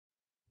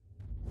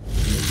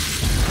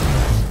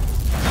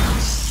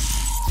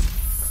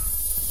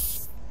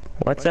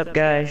What's up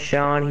guys,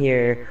 Sean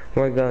here.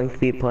 We're going to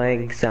be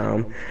playing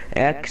some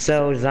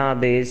Exo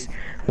Zombies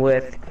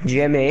with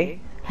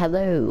Jimmy.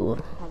 Hello.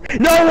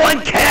 No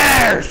one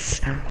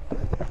cares!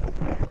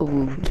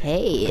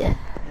 Okay.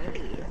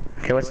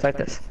 Okay, let's start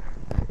this.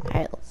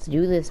 Alright, let's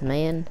do this,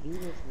 man.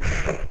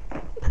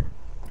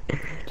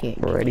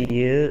 Ready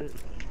yet?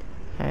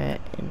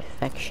 Alright,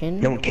 infection.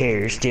 No one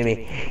cares,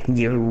 Jimmy.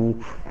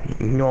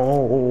 No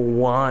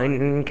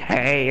one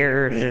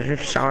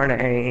cares,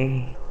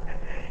 Sonny.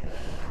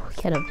 What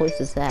kind of voice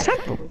is that?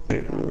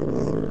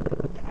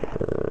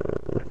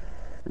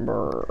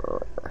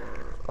 Brr.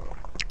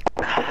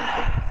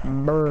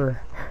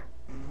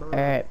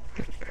 Alright.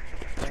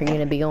 We're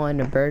gonna be going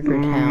to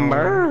Burger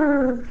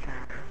Town.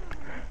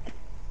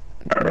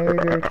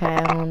 Burger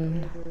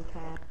Town.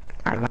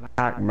 I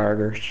like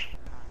burgers.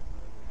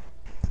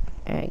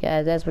 Alright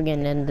guys, as we're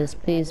getting into this,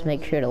 please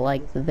make sure to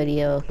like the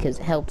video because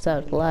it helps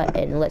out a lot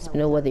and lets me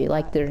know whether you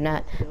liked it or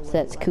not, so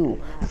that's cool.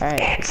 Alright,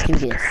 let's do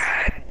this.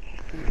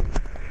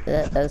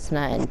 That's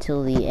not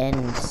until the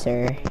end,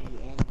 sir.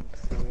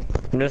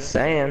 I'm just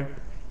saying.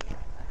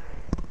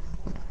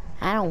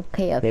 I don't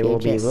care if They you're will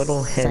be just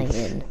little hints.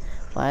 saying.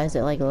 Why is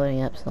it like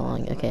loading up so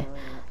long? Okay.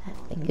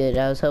 Good,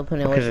 I was hoping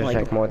it Because wasn't there's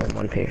like more than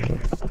one patient.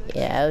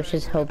 Yeah, I was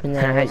just hoping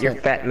that it You're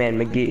wasn't, Fat Man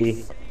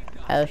McGee.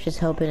 I was just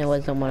hoping it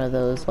wasn't one of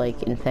those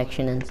like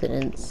infection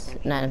incidents.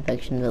 Not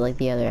infection, but like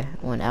the other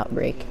one,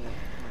 outbreak.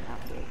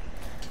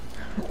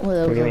 One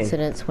of those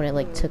incidents when it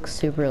like took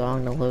super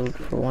long to load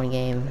for one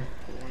game.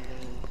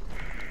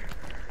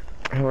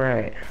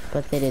 Right.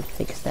 But they did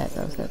fix that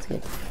though, so that's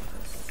good.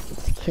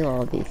 Let's kill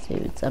all these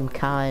dudes. I'm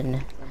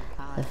calling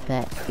the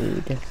fat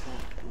dude.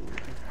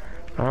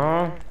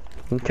 Oh,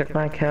 you took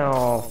my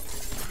kill.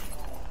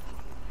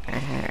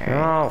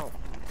 No.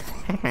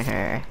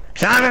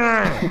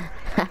 Simon!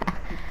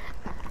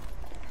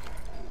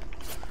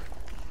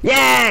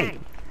 Yay!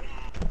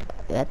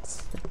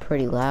 That's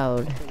pretty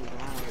loud,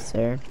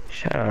 sir.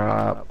 Shut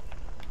up.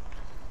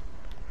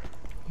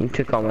 You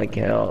took all my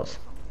kills.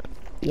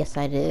 Yes,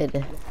 I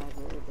did.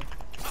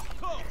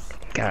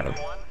 Got him.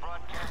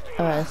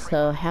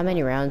 So how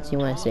many rounds do you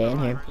want to stay in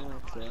here?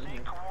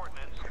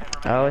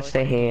 I would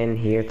stay in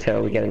here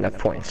till we get enough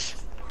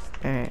points.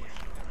 Alright.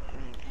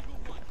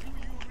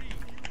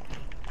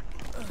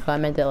 So I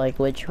meant that, like,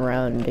 which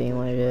round do you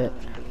want to do it?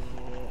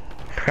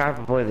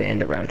 Probably the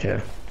end of round 2.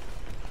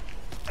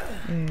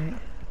 Alright.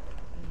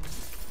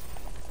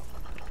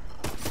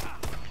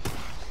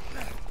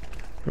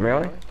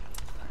 Really?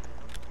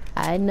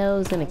 I know I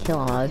was gonna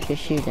kill him, I was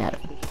just shooting at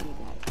him.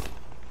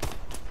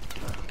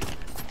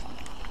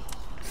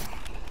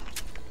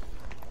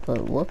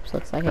 But whoops,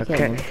 looks like I killed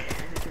him.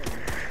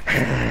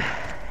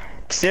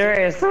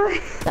 Seriously?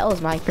 That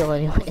was my kill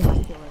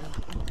anyway.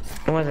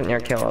 It wasn't your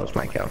kill, it was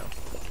my kill.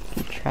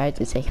 You tried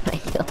to take my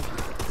kill.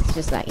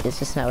 It's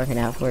just not working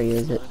out for you,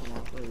 is it?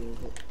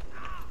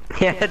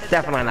 Yeah, it's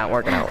definitely not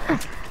working out.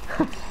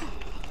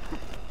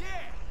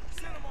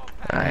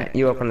 Alright,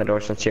 you open the door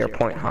since you're a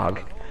point hog.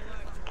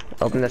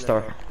 Open this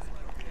door.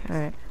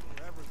 Alright.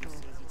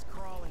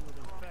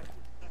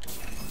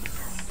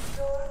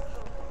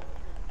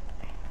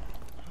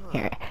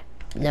 Here.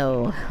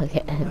 No.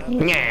 Okay.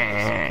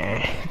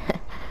 Yeah.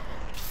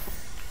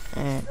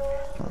 Alright.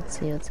 Let's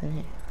see what's in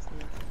here.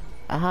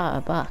 Aha,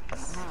 a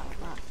box.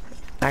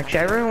 Actually,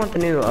 I really want the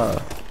new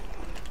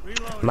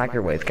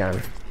microwave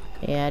gun.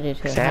 Yeah, I do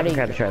too. I haven't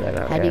tried to try that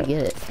out How do you yet.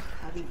 get it?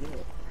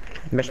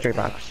 Mystery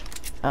box.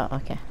 Oh,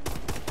 okay.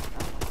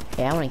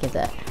 Yeah, I want to get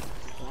that.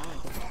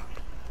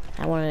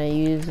 I want to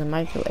use a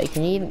microwave.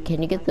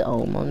 Can you get the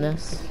ohm on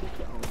this?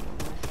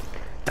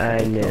 I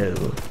know.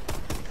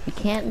 You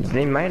can't.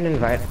 They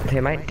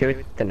might do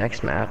it the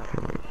next map.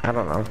 I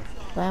don't know.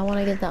 But I want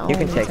to get the ohm You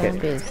can on take it.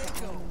 zombies.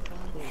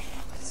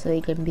 So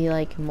you can be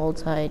like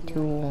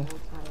multi-tool.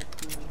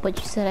 But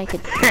you said I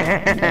could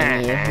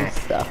menu and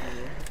stuff.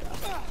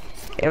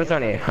 It was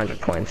only 100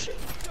 points.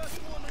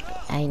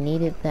 I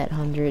needed that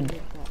 100.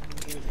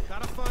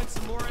 Gotta find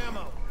some more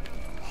ammo.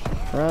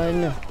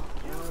 Run.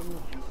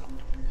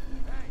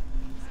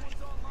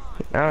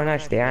 Oh,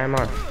 nice, the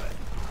IMR.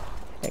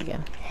 There you go.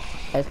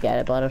 I just got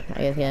a bunch of,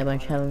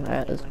 them.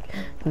 Alright, let's,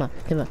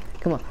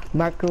 come on.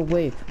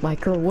 Microwave.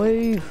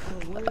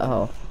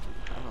 Oh.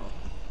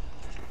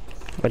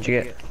 What'd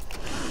you get?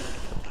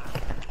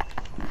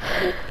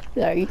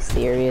 Are you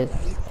serious?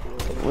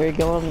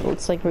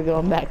 Looks like we're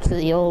going back to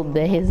the old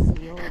days.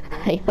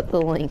 I got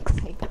the links.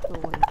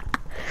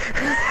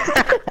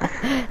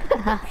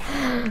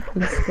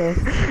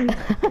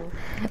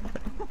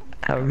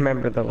 I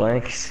remember the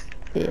links.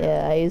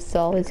 Yeah, I used to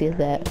always get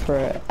that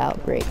for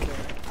Outbreak.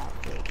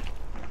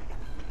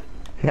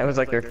 That was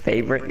like your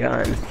favorite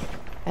gun.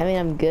 I mean,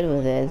 I'm good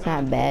with it. It's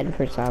not bad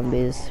for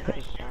zombies.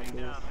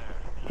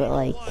 But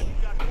like,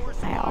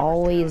 I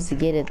always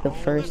get it the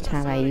first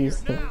time I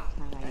use the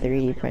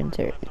 3D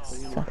printer.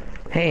 So,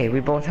 Hey, we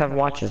both have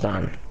watches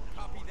on.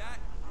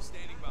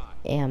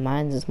 yeah,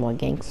 mine's is more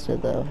gangster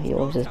though.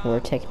 Yours is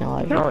more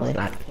technological. No, it's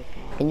not.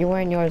 And you're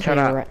wearing yours Shut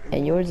on up.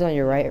 your yours on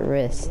your right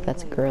wrist.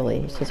 That's girly.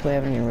 It's just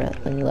wearing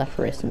on your left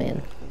wrist,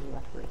 man.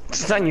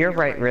 It's on your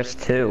right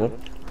wrist too.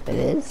 It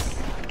is?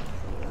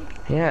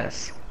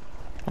 Yes.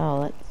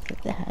 Oh,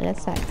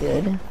 that's not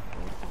good.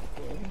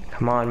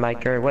 Come on,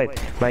 Mike, your way.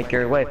 Mike,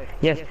 your way.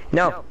 Yes.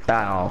 No.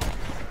 Ow.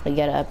 We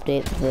gotta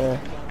update the...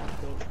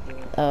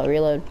 Oh,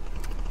 reload.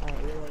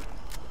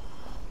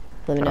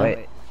 Let me know. Oh,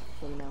 wait.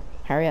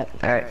 Hurry up.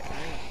 Alright.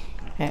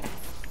 Alright.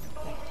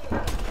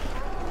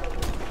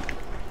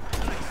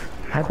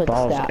 My Quick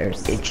balls stops.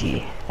 are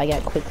itchy. I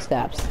got quick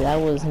stops. That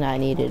was not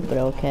needed, but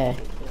okay.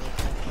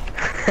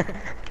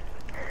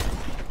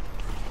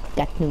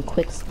 Got them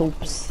quick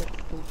scoops.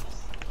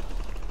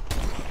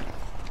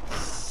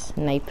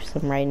 Snipes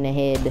them right in the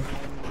head.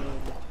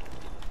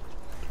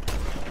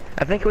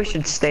 I think we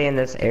should stay in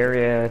this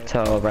area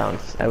till around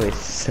at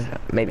least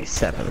maybe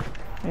 7.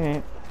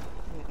 Alright.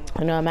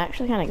 I know, I'm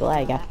actually kind of glad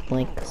I got the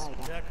links.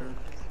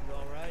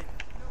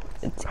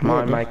 It's Come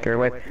on, good. Mike, your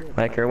way.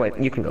 Mike, your way.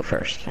 You can go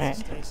first.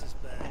 Alright.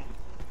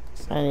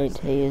 I need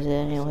to use it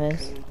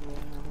anyways.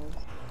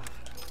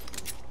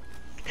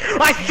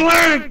 I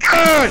swear to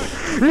God!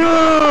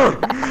 No!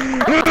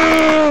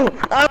 No!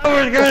 I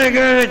was gonna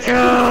get a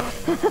job!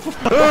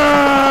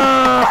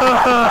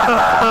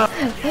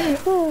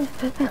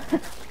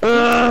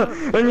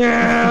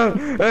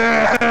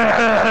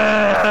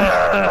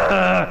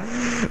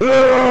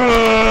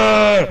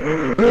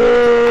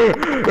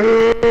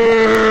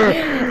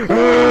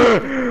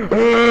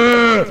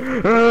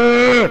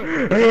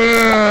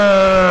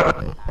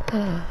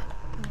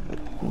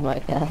 Oh my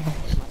gosh,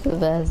 the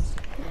best.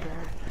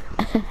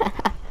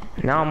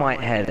 Now I'm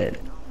lightheaded.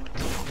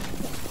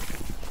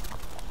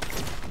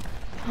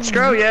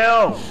 Screw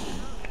you!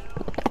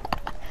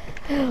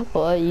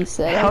 Well, you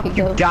said I Help could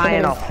you go die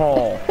in a first.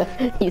 hole.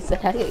 You said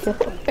I could go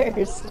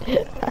first.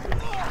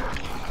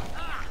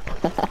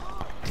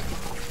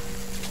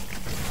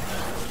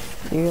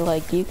 You're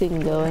like, you can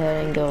go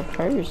ahead and go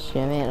first,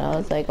 Jimmy, and I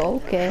was like,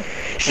 okay.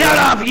 Shut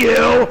up, you!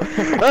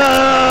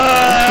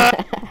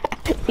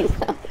 You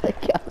sound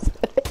like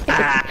constipated.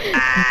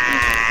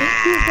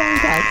 You sound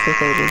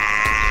constipated.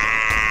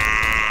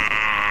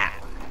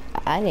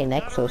 I need an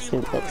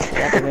exosuit.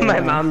 That's My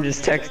mom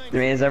just texted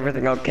me, is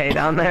everything okay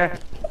down there?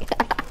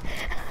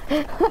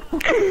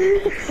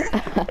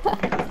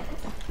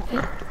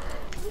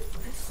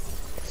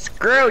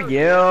 Screw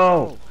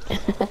you!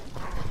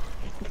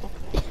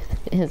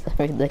 Is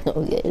everything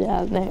okay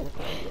down there?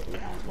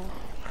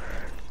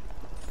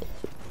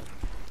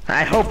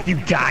 I hope you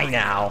die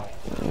now.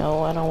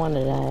 No, I don't want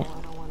to die.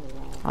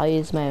 I'll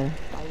use my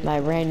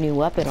brand new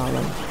weapon on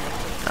him.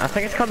 I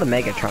think it's called the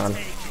Megatron.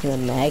 The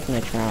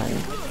Magnetron.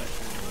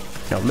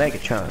 No,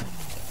 Megatron.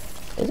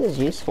 This is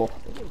useful.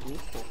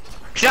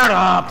 Shut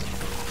up!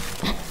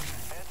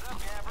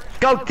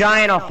 Go die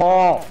in a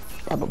hole!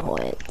 Double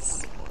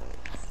points.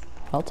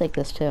 I'll take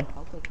this too.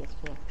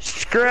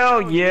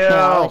 Screw you!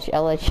 No,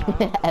 I'll let you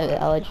have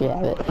it. I'll let you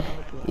have it.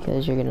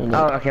 Because you're gonna need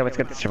Oh, it. okay, let's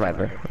get the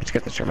survivor. Let's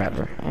get the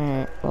survivor.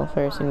 Alright, well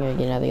first I'm gonna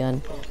get another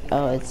gun.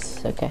 Oh,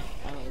 it's okay.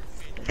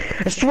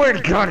 I swear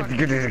to God if you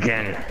do this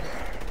again.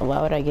 Why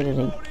would I get it?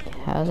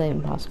 How is that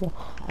even possible?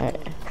 Alright.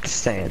 Just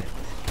saying.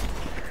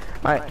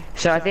 Alright,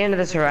 so at the end of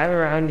the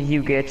survivor round,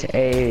 you get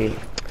a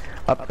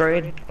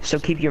upgrade, so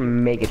keep your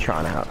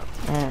Megatron out.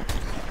 Alright.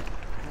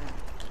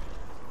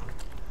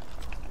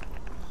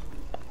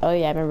 Oh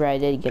yeah, I remember I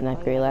did get an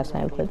upgrade last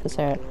time I played this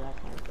out.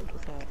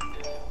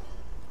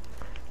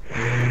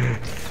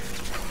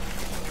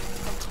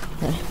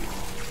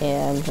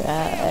 And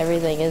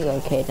everything is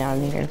okay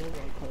down here.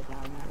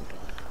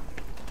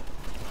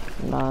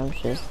 Mom's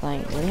just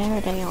like, is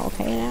everything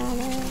okay down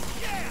there?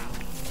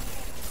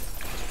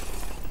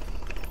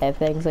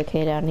 Everything's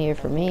okay down here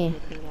for me.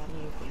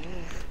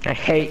 I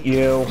hate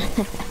you.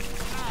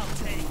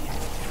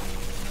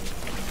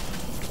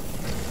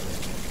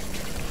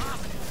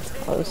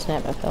 Oh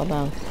snap, I fell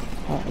down.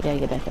 Oh, I gotta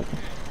get back up there.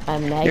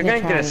 You're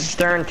gonna get a Magnetron.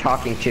 stern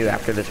talking to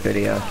after this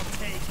video.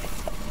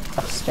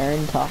 A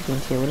stern talking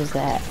to, what is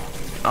that?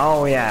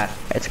 Oh yeah,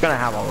 it's gonna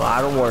have a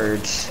lot of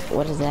words.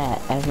 What is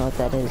that? I don't know what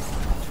that is.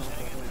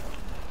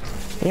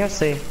 You'll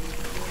see.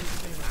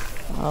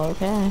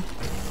 Okay.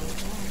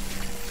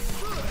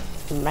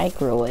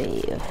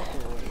 Microwave.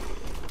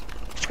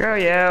 Screw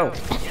you.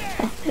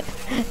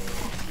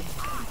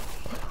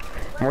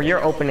 Well,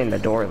 you're opening the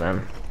door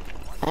then.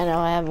 I know,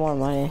 I have more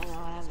money.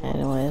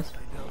 Anyways.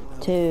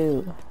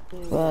 2,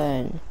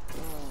 1.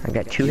 I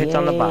got 2 hits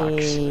on the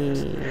box.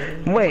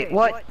 Yay. Wait,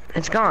 what?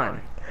 It's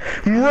gone.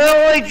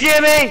 Really,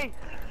 Jimmy?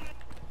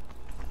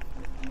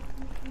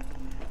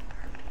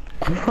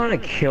 I'm gonna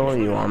kill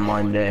you on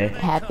Monday.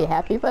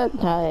 Happy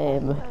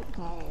bedtime.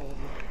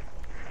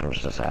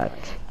 Where's this at?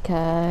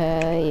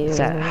 Caillou. Is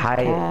that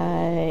high?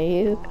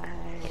 Caillou.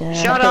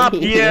 Shut up,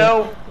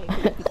 you!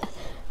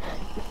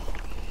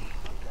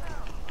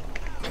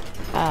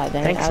 Ah,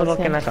 dang, Thanks for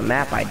looking at the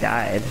map, I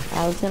died.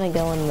 I was gonna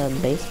go in the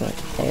basement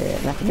area,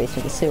 not the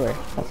basement, the sewer.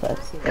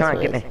 That's Come on,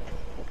 what get it me. is.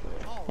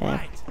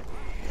 Yeah.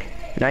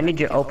 Now I need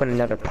you to open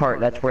another part.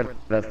 That's where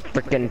the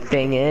freaking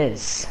thing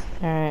is.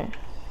 Alright.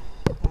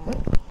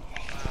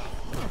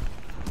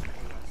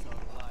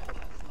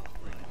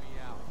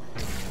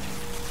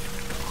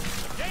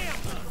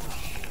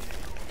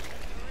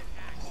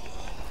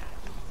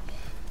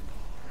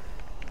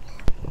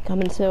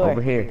 Coming to her.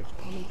 Over here.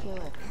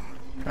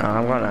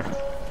 I'm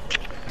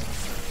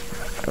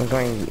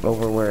going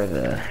over where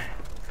the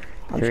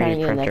I'm trying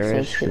to 3D get an printer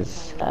is.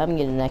 exosuit. I'm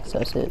getting an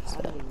exosuit, so.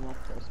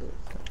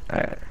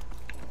 Alright.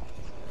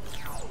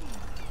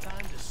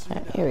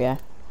 Alright, here we are.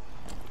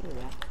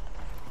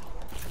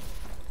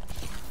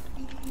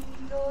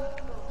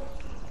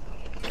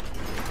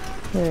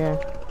 Here we are.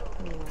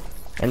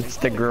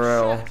 Insta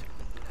grill.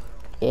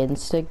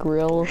 Insta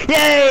grill.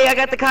 Yay! I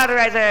got the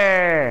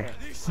cauterizer!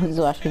 Let's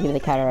watch me get the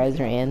cauterizer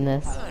and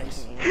this.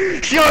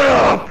 Shut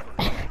up!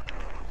 I'm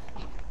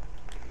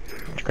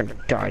gonna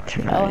die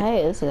tonight. Oh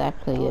hey, this is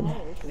actually good.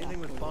 Anything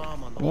with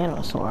bomb on the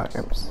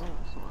Nanoswarms.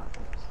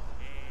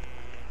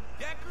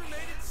 Decker made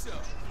it so.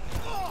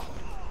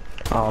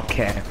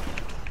 Okay.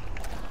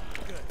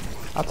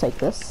 I'll take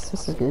this.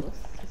 This is good.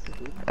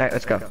 Alright,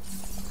 let's go.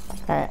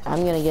 Alright,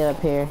 I'm gonna get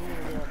up here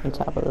on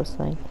top of this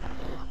thing.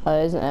 Oh,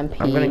 there's an MP.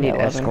 I'm gonna need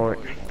 11. escort.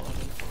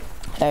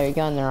 Oh, you're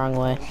going the wrong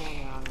way.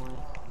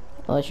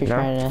 Unless you're No?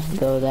 trying to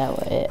go that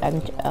way. I know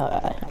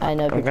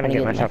if I'm you're gonna trying to get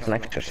get myself next. an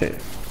extra suit.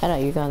 I know,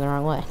 you're going the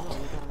wrong way.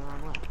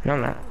 No,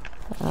 I'm not.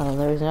 Oh,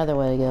 there was another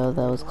way to go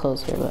that was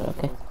closer, but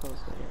okay.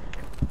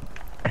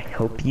 I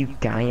hope you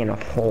die in a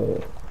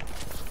hole.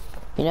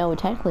 You know, we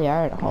technically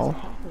are at a hole.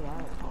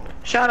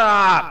 Shut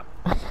up!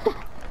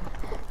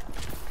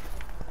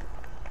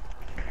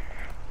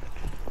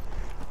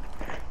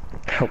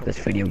 I hope this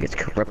video gets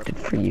corrupted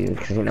for you,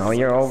 because you know,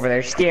 you're over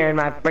there steering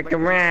my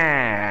freaking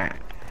rat.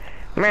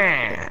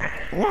 Nah.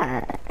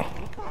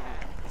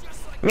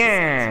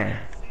 Yeah.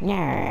 Nah.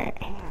 I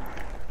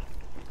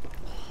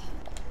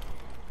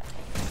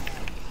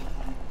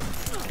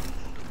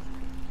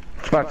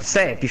was about to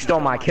say, if you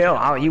stole my kill,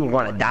 you were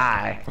gonna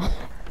die.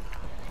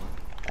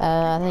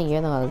 I think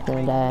you're the one that's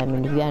gonna die. I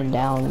mean, you got him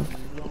down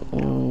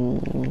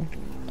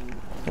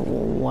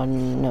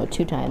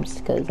two times,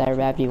 because I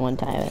revived you one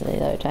time, and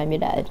the other time you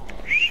died.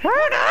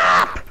 Shut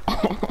up!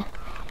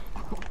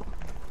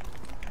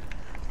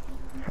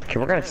 Okay,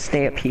 we're gonna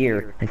stay up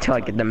here until I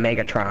get the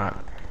Megatron.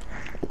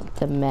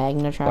 The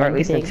Magnetron. Or at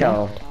least big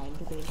until... guy.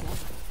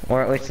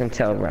 Or at least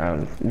until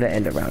the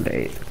end of round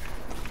 8.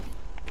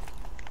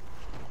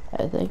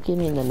 I think you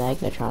mean the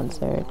Magnetron,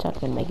 sir. It's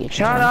not gonna make you.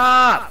 Shut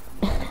up!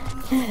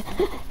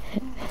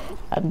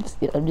 I'm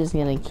just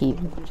gonna keep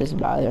just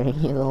bothering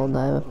you the whole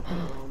time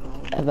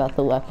about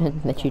the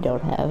weapon that you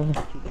don't have.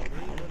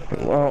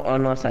 Well,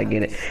 unless I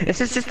get it.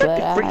 This is just like the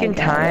But I freaking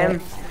got time.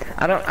 it.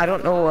 I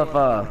don't know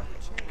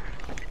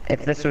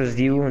if this was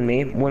you and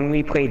me when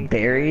we played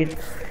Buried,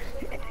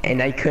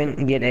 and I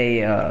couldn't get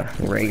a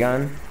ray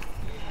gun.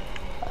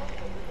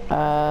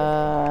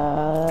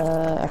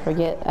 I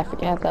forget if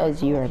that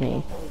was you or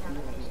me.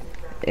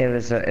 It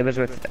was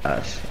with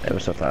us. It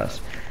was with us.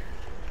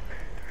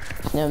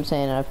 You know what I'm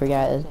saying? I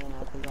forgot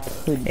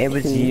who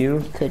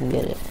you. couldn't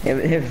get it.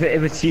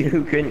 It was you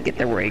who couldn't get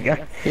the ray gun.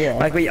 Yeah.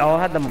 Like we all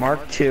had the Mark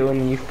II,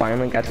 and you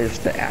finally got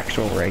the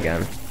actual ray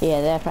gun.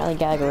 Yeah, then I finally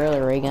got a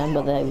gorilla ray gun,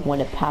 but then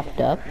when it popped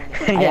up,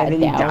 I Yeah, got then you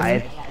down.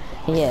 died.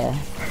 Yeah.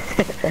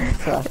 That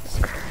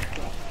sucks.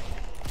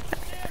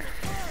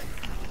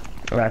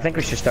 Well, I think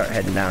we should start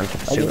heading down to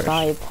the Like it sewers.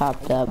 finally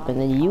popped up, and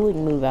then you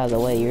wouldn't move out of the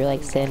way. You were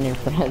like standing in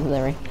front of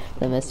the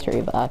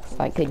mystery box.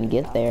 I couldn't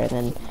get there, and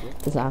then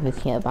the zombies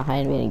came up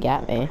behind me and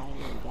got me.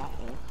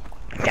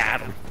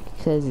 Got him.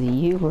 Because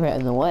you were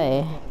in the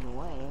way.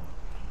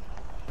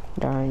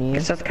 Darn you.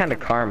 Guess that's kind of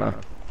karma.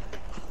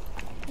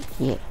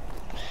 Yeah.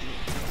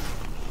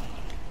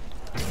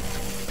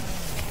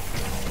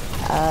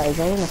 Is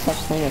there even such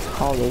thing as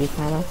Call of Duty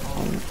karma?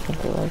 I didn't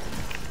think there was.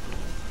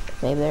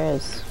 Maybe there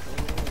is.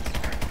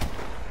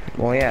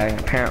 Well, yeah,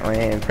 apparently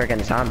in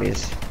freaking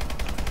zombies.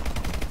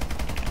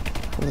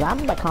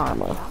 Zombie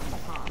karma.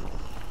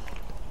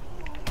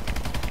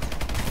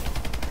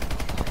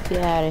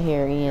 Get out of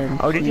here, Ian.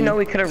 Oh, did you know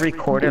we could have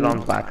recorded on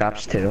Black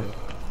Ops 2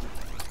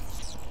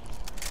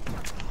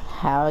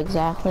 How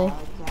exactly?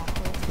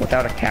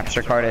 without a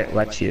capture card? It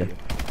lets you.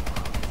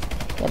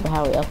 Yeah, but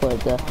how we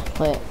upload the...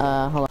 Wait,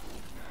 hold on.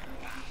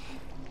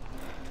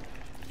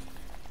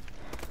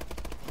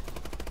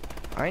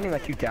 I didn't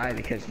let you die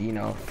because, you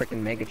know,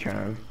 freaking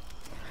Megatron.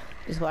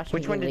 Just watch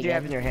Which me one do it did you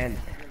have in again. your hand?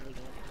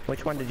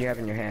 Which one did you have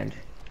in your hand?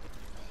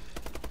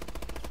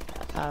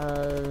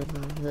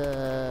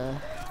 The...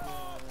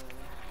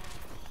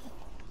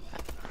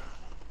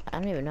 I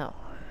don't even know.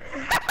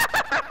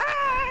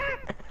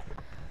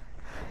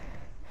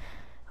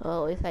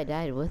 Well, at least I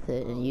died with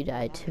it, and you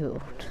died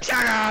too.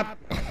 Shut up!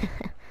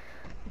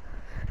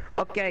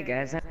 Okay,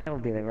 guys, that will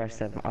be the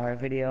rest of our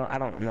video. I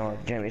don't know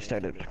if Jimmy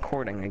started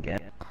recording again.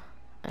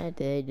 I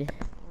did.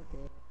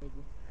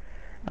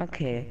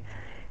 Okay,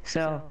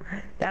 so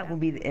that will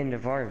be the end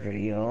of our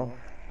video.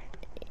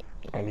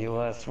 Any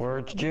last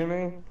words,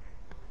 Jimmy?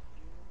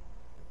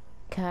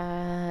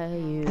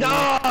 Caillou.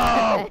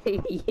 No!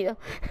 Caillou.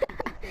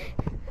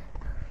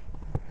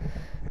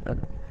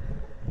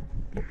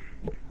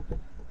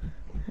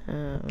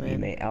 You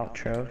may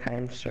outro,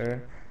 kind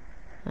sir.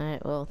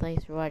 Alright, well,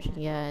 thanks for watching,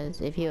 guys.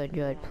 If you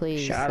enjoyed,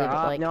 please Shut leave a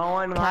up, like, no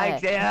one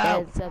likes it.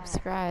 and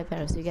subscribe.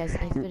 And I'll see you guys in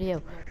the next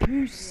video.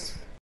 Peace.